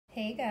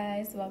Hey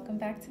guys, welcome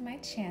back to my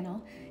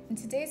channel. In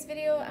today's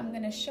video, I'm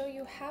going to show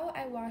you how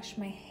I wash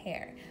my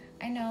hair.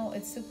 I know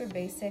it's super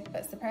basic,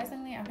 but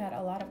surprisingly, I've had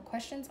a lot of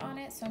questions on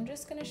it, so I'm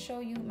just going to show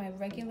you my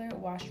regular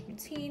wash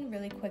routine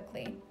really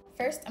quickly.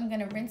 First, I'm going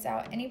to rinse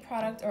out any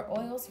product or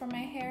oils from my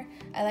hair.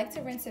 I like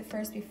to rinse it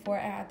first before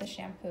I add the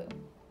shampoo.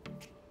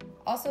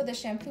 Also, the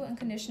shampoo and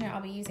conditioner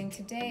I'll be using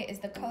today is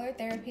the Color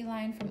Therapy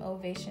line from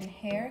Ovation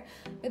Hair,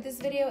 but this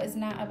video is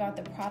not about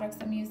the products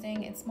I'm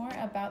using, it's more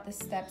about the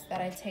steps that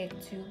I take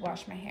to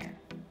wash my hair.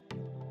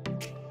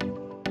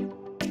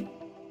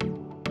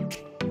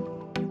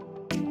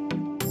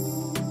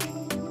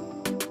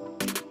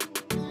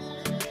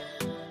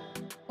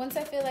 Once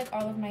I feel like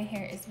all of my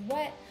hair is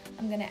wet,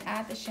 I'm going to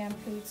add the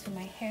shampoo to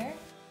my hair.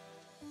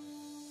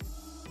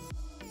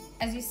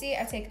 As you see,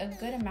 I take a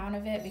good amount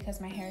of it because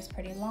my hair is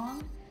pretty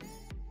long.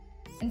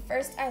 And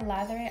first I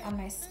lather it on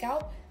my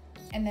scalp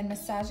and then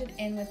massage it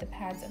in with the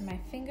pads of my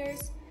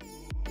fingers.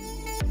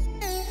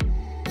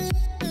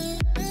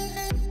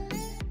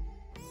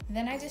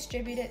 Then I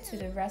distribute it to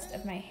the rest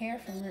of my hair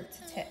from root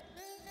to tip.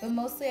 But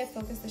mostly I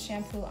focus the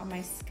shampoo on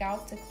my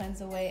scalp to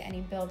cleanse away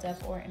any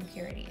buildup or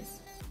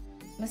impurities.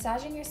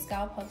 Massaging your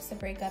scalp helps to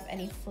break up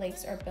any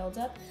flakes or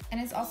buildup, and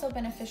it's also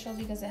beneficial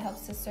because it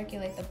helps to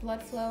circulate the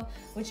blood flow,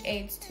 which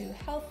aids to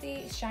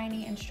healthy,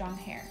 shiny, and strong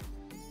hair.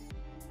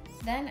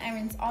 Then I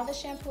rinse all the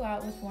shampoo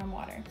out with warm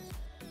water.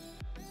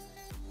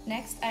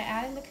 Next, I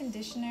add in the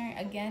conditioner.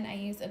 Again, I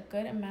use a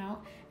good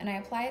amount and I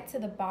apply it to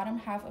the bottom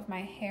half of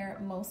my hair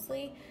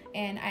mostly,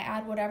 and I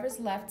add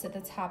whatever's left to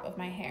the top of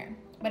my hair,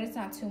 but it's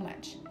not too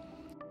much.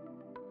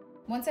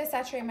 Once I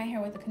saturate my hair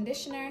with the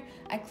conditioner,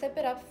 I clip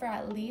it up for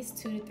at least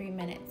 2 to 3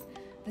 minutes.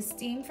 The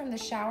steam from the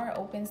shower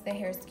opens the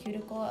hair's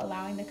cuticle,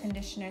 allowing the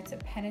conditioner to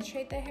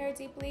penetrate the hair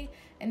deeply,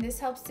 and this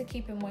helps to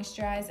keep it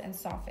moisturized and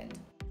softened.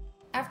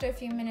 After a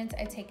few minutes,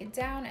 I take it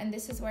down, and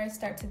this is where I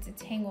start to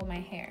detangle my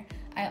hair.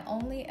 I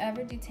only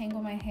ever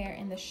detangle my hair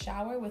in the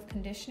shower with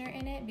conditioner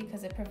in it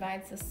because it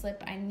provides the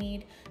slip I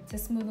need to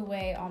smooth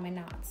away all my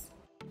knots.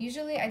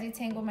 Usually I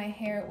detangle my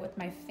hair with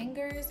my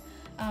fingers.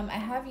 I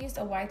have used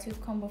a wide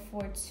tooth comb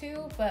before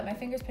too, but my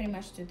fingers pretty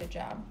much do the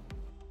job.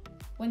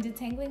 When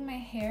detangling my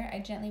hair, I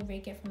gently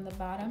rake it from the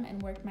bottom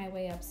and work my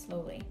way up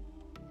slowly.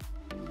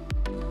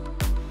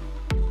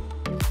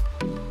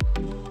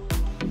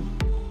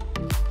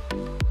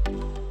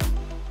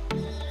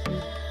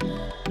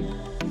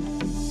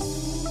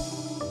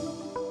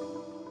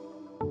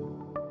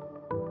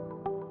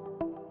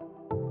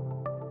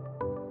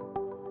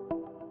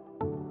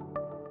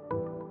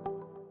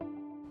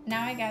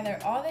 Now I gather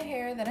all the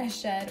hair that I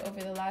shed over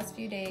the last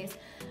few days.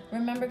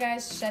 Remember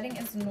guys, shedding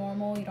is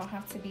normal. You don't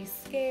have to be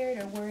scared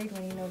or worried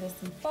when you notice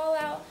some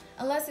fallout.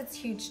 Unless it's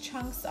huge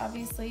chunks,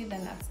 obviously,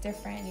 then that's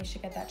different and you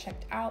should get that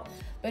checked out.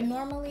 But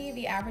normally,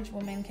 the average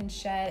woman can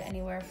shed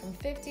anywhere from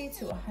 50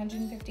 to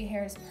 150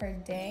 hairs per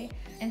day.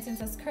 And since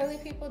us curly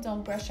people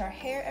don't brush our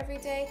hair every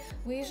day,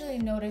 we usually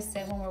notice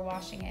it when we're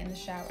washing it in the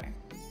shower.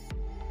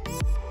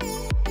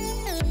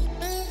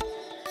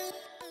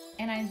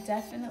 And I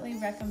definitely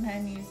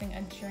recommend using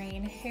a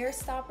drain hair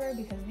stopper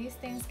because these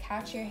things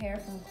catch your hair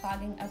from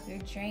clogging up your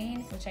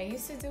drain, which I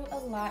used to do a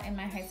lot in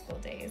my high school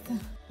days.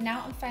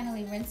 Now I'm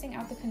finally rinsing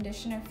out the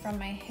conditioner from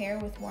my hair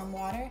with warm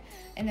water,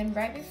 and then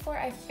right before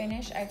I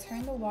finish, I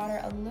turn the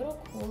water a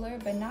little cooler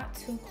but not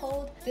too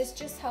cold. This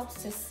just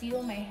helps to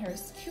seal my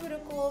hair's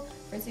cuticle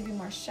for it to be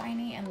more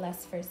shiny and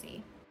less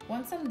frizzy.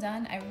 Once I'm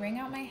done, I wring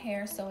out my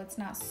hair so it's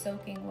not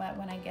soaking wet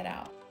when I get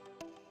out.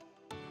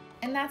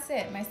 And that's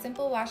it, my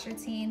simple wash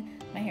routine.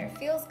 My hair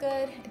feels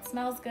good, it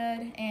smells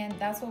good, and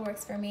that's what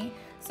works for me.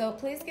 So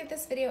please give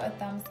this video a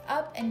thumbs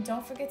up and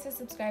don't forget to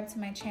subscribe to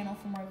my channel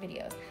for more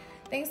videos.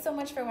 Thanks so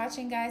much for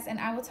watching guys, and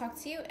I will talk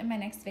to you in my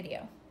next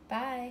video.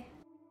 Bye!